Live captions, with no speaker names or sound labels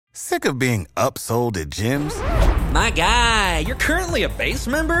Sick of being upsold at gyms? My guy, you're currently a base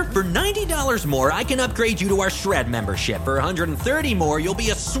member? For $90 more, I can upgrade you to our Shred membership. For $130 more, you'll be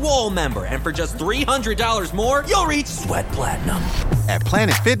a Swole member. And for just $300 more, you'll reach Sweat Platinum. At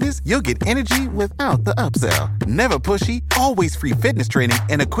Planet Fitness, you'll get energy without the upsell. Never pushy, always free fitness training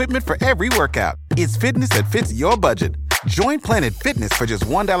and equipment for every workout. It's fitness that fits your budget. Join Planet Fitness for just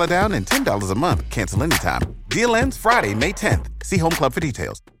 $1 down and $10 a month. Cancel anytime. Deal ends Friday, May 10th. See Home Club for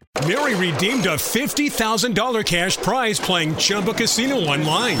details. Mary redeemed a $50,000 cash prize playing Chumba Casino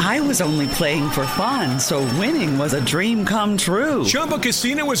online. I was only playing for fun, so winning was a dream come true. Chumba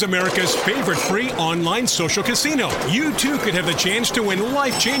Casino is America's favorite free online social casino. You, too, could have the chance to win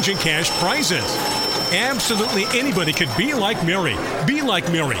life-changing cash prizes. Absolutely anybody could be like Mary. Be like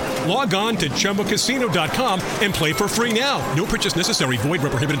Mary. Log on to ChumbaCasino.com and play for free now. No purchase necessary. Void where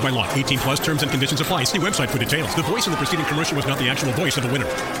prohibited by law. 18 plus terms and conditions apply. See website for details. The voice of the preceding commercial was not the actual voice of the winner.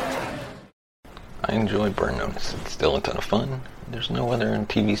 I enjoy Burn Notice. It's still a ton of fun. There's no other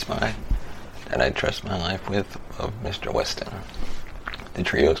TV spy that I'd trust my life with of Mr. Weston. The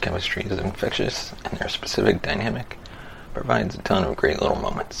trio's chemistry is infectious, and their specific dynamic provides a ton of great little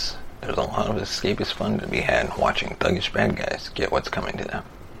moments. There's a lot of escapist fun to be had watching thuggish bad guys get what's coming to them.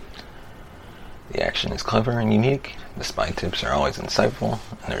 The action is clever and unique, the spy tips are always insightful,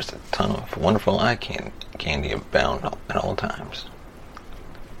 and there's a ton of wonderful eye candy abound at all times.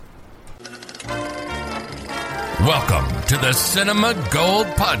 Welcome to the Cinema Gold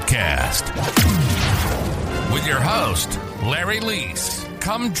Podcast with your host, Larry Leese.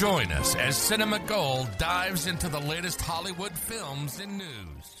 Come join us as Cinema Gold dives into the latest Hollywood films and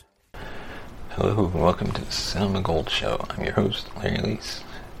news. Hello and welcome to the Cinema Gold Show. I'm your host, Larry Leese.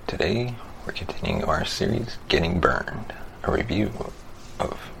 Today, we're continuing our series, Getting Burned, a review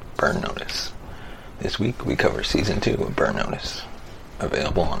of Burn Notice. This week, we cover Season 2 of Burn Notice,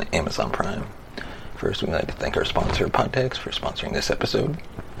 available on Amazon Prime. First, we'd like to thank our sponsor, Poddex, for sponsoring this episode.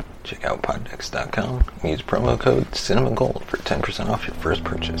 Check out poddex.com and use promo code CinemaGold for 10% off your first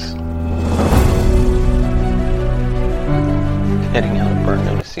purchase. Heading out of Burn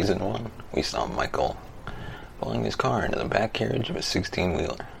Notice Season 1, we saw Michael pulling his car into the back carriage of a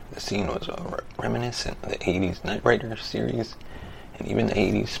 16-wheeler. The scene was reminiscent of the 80s Knight Rider series and even the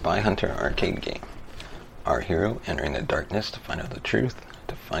 80s Spy Hunter arcade game. Our hero entering the darkness to find out the truth,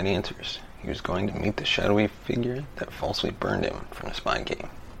 to find answers. He was going to meet the shadowy figure that falsely burned him from the spy game.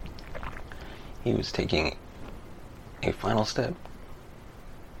 He was taking a final step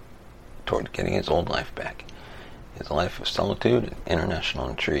toward getting his old life back. His life of solitude and international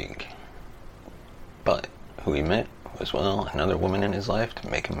intrigue. But who he met was, well, another woman in his life to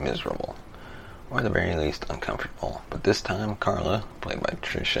make him miserable. Or at the very least uncomfortable. But this time, Carla, played by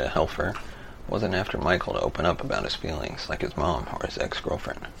Tricia Helfer, wasn't after Michael to open up about his feelings like his mom or his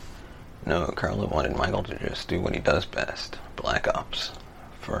ex-girlfriend. No, Carla wanted Michael to just do what he does best, Black Ops,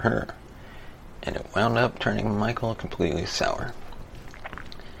 for her. And it wound up turning Michael completely sour.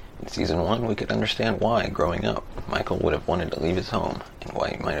 In Season 1, we could understand why, growing up, Michael would have wanted to leave his home, and why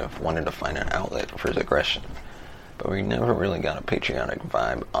he might have wanted to find an outlet for his aggression. But we never really got a patriotic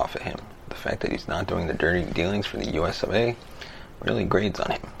vibe off of him. The fact that he's not doing the dirty dealings for the US of A really grades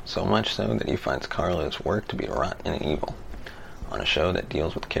on him, so much so that he finds Carla's work to be rotten and evil. On a show that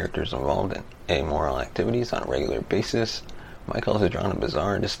deals with characters involved in amoral activities on a regular basis, Michael has drawn a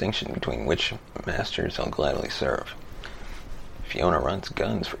bizarre distinction between which masters he'll gladly serve. Fiona runs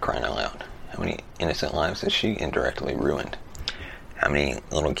guns, for crying out loud. How many innocent lives has she indirectly ruined? How many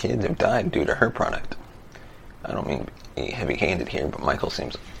little kids have died due to her product? I don't mean to be heavy-handed here, but Michael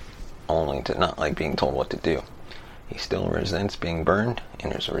seems only to not like being told what to do. He still resents being burned,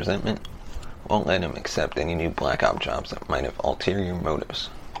 and his resentment won't let him accept any new Black Ops jobs that might have ulterior motives.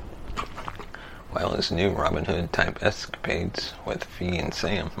 While his new Robin Hood-type escapades with Fee and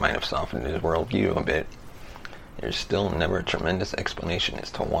Sam might have softened his worldview a bit, there's still never a tremendous explanation as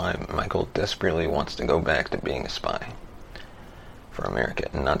to why Michael desperately wants to go back to being a spy for America,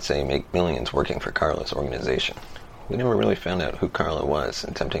 and not say make millions working for Carla's organization. We never really found out who Carla was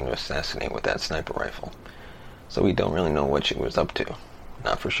attempting to assassinate with that sniper rifle, so we don't really know what she was up to.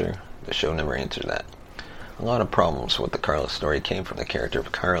 Not for sure. The show never answered that. A lot of problems with the Carla story came from the character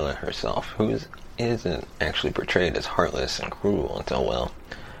of Carla herself, who isn't actually portrayed as heartless and cruel until, well,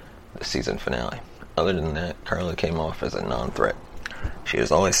 the season finale. Other than that, Carla came off as a non-threat. She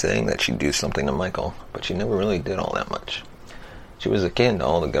was always saying that she'd do something to Michael, but she never really did all that much. She was akin to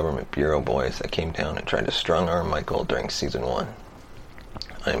all the government bureau boys that came down and tried to strong-arm Michael during Season 1.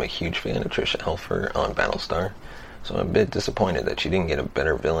 I am a huge fan of Tricia Helfer on Battlestar, so I'm a bit disappointed that she didn't get a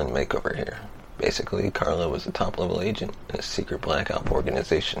better villain makeover here. Basically, Carla was a top-level agent in a secret black op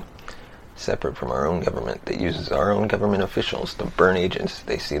organization, separate from our own government, that uses our own government officials to burn agents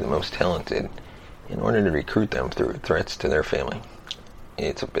they see the most talented in order to recruit them through threats to their family.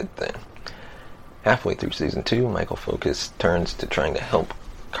 It's a bit thin. Halfway through Season 2, Michael focus turns to trying to help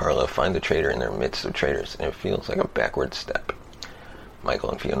Carla find the traitor in their midst of traitors, and it feels like a backward step.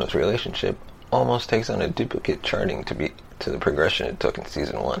 Michael and Fiona's relationship almost takes on a duplicate charting to the progression it took in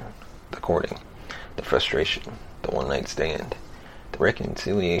Season 1. The courting, the frustration, the one-night stand, the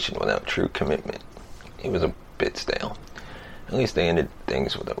reconciliation without true commitment. It was a bit stale. At least they ended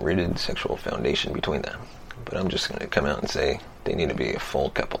things with a rooted sexual foundation between them. But I'm just going to come out and say they need to be a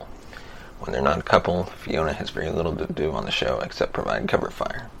full couple. When they're not a couple, Fiona has very little to do on the show except provide cover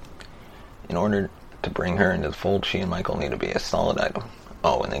fire. In order to bring her into the fold, she and Michael need to be a solid item.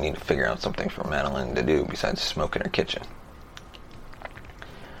 Oh, and they need to figure out something for Madeline to do besides smoke in her kitchen.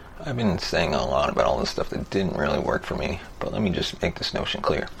 I've been saying a lot about all the stuff that didn't really work for me, but let me just make this notion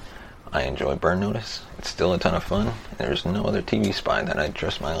clear. I enjoy Burn Notice. It's still a ton of fun, and there's no other TV spy that I'd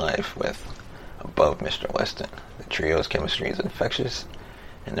trust my life with above Mr. Weston. The trio's chemistry is infectious,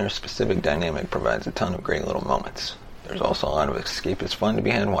 and their specific dynamic provides a ton of great little moments. There's also a lot of escapist fun to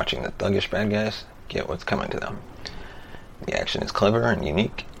be had watching the thuggish bad guys get what's coming to them. The action is clever and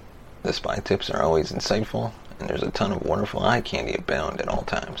unique. The spy tips are always insightful, and there's a ton of wonderful eye candy abound at all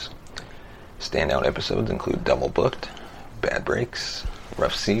times. Standout episodes include Double Booked, Bad Breaks,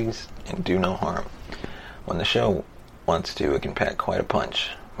 Rough Seas, and Do No Harm. When the show wants to, it can pack quite a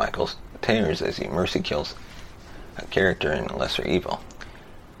punch. Michael tears as he mercy kills a character in Lesser Evil.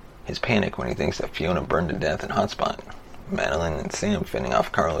 His panic when he thinks that Fiona burned to death in Hotspot, Madeline and Sam fending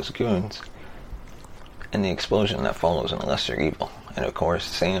off Carla's goons, and the explosion that follows in Lesser Evil. And of course,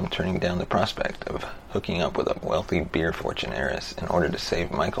 Sam turning down the prospect of hooking up with a wealthy beer fortune heiress in order to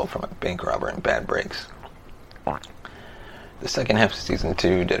save Michael from a bank robber in Bad Breaks. The second half of Season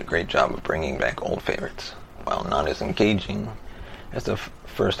 2 did a great job of bringing back old favorites. While not as engaging as the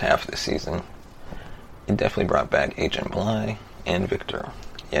first half of the season, it definitely brought back Agent Bly and Victor.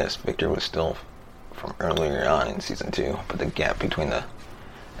 Yes, Victor was still from earlier on in Season 2, but the gap between the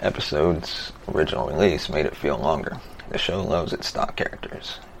episode's original release made it feel longer. The show loves its stock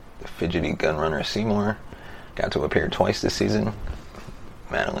characters. The fidgety gunrunner Seymour got to appear twice this season.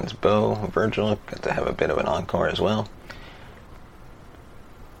 Madeline's beau, Virgil, got to have a bit of an encore as well.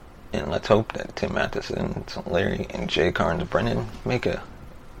 And let's hope that Tim Matheson's Larry and Jay Carnes Brennan make a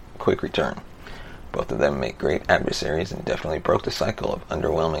quick return. Both of them make great adversaries and definitely broke the cycle of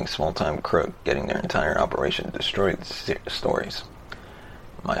underwhelming small-time crook getting their entire operation destroyed stories.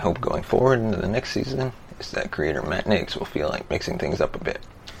 My hope going forward into the next season is that creator Matt Nix will feel like mixing things up a bit.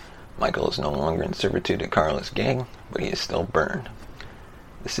 Michael is no longer in servitude to Carla's gang, but he is still burned.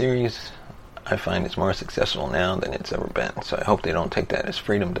 The series, I find, is more successful now than it's ever been, so I hope they don't take that as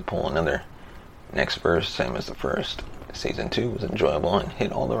freedom to pull another next verse same as the first. Season 2 was enjoyable and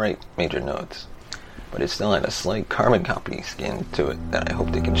hit all the right major notes, but it still had a slight carbon copy skin to it that I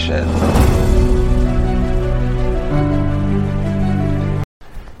hope they can shed.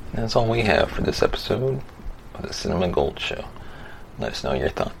 That's all we have for this episode of the Cinema Gold Show. Let us know your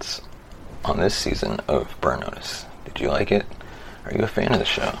thoughts on this season of Burn Notice. Did you like it? Are you a fan of the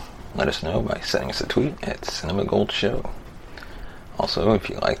show? Let us know by sending us a tweet at Cinema Gold Show. Also, if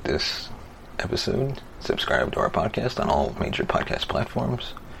you like this episode, subscribe to our podcast on all major podcast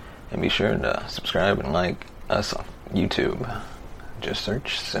platforms. And be sure to subscribe and like us on YouTube. Just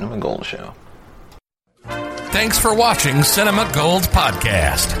search Cinema Gold Show. Thanks for watching Cinema Gold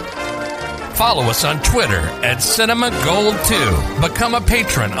Podcast. Follow us on Twitter at CinemaGold2. Become a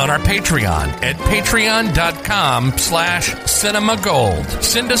patron on our Patreon at patreon.com/cinemagold.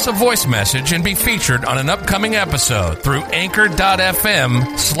 Send us a voice message and be featured on an upcoming episode through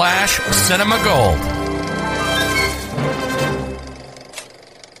anchor.fm/cinemagold.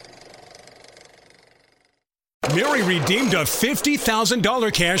 Mary redeemed a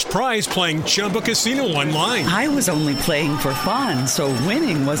 $50,000 cash prize playing Chumba Casino online. I was only playing for fun, so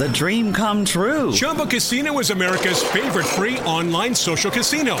winning was a dream come true. Chumba Casino is America's favorite free online social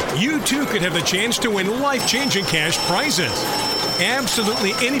casino. You too could have the chance to win life-changing cash prizes.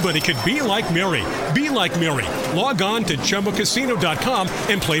 Absolutely anybody could be like Mary. Be like Mary. Log on to ChumbaCasino.com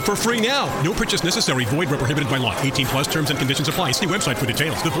and play for free now. No purchase necessary. Void where prohibited by law. 18 plus terms and conditions apply. See website for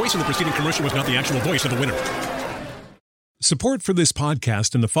details. The voice in the preceding commercial was not the actual voice of the winner. Support for this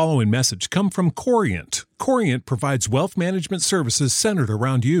podcast and the following message come from Corient. Corient provides wealth management services centered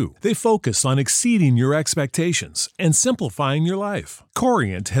around you. They focus on exceeding your expectations and simplifying your life.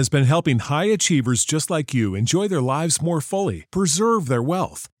 Corient has been helping high achievers just like you enjoy their lives more fully, preserve their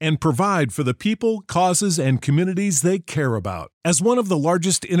wealth, and provide for the people, causes, and communities they care about. As one of the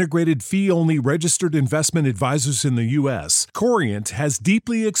largest integrated fee-only registered investment advisors in the U.S., Corient has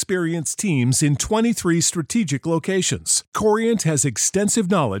deeply experienced teams in 23 strategic locations. Corient has extensive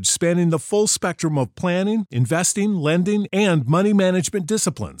knowledge spanning the full spectrum of planning, investing, lending, and money management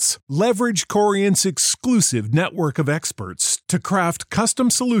disciplines. Leverage Corient's exclusive network of experts to craft custom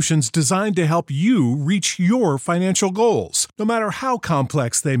solutions designed to help you reach your financial goals, no matter how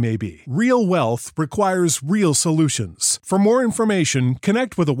complex they may be. Real wealth requires real solutions. For more information,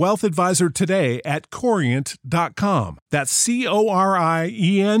 connect with a wealth advisor today at Corient.com. That's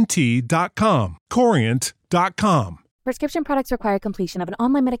Corient.com. Corient.com. Prescription products require completion of an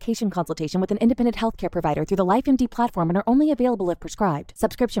online medication consultation with an independent healthcare provider through the LifeMD platform and are only available if prescribed.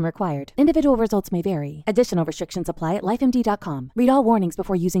 Subscription required. Individual results may vary. Additional restrictions apply at LifeMD.com. Read all warnings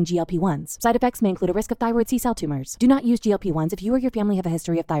before using GLP-1s. Side effects may include a risk of thyroid C-cell tumors. Do not use GLP-1s if you or your family have a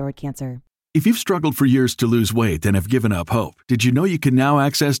history of thyroid cancer. If you've struggled for years to lose weight and have given up hope, did you know you can now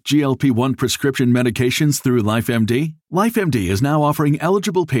access GLP-1 prescription medications through LifeMD? LifeMD is now offering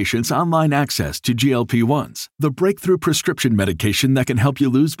eligible patients online access to GLP-1s, the breakthrough prescription medication that can help you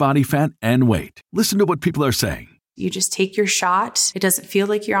lose body fat and weight. Listen to what people are saying. You just take your shot. It doesn't feel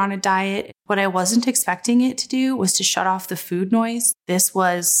like you're on a diet. What I wasn't expecting it to do was to shut off the food noise. This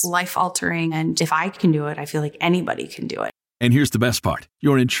was life-altering, and if I can do it, I feel like anybody can do it. And here's the best part.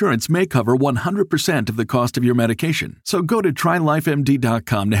 Your insurance may cover 100% of the cost of your medication. So go to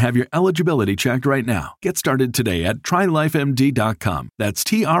TryLifeMD.com to have your eligibility checked right now. Get started today at TryLifeMD.com. That's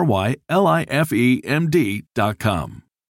TryLifeMD.com.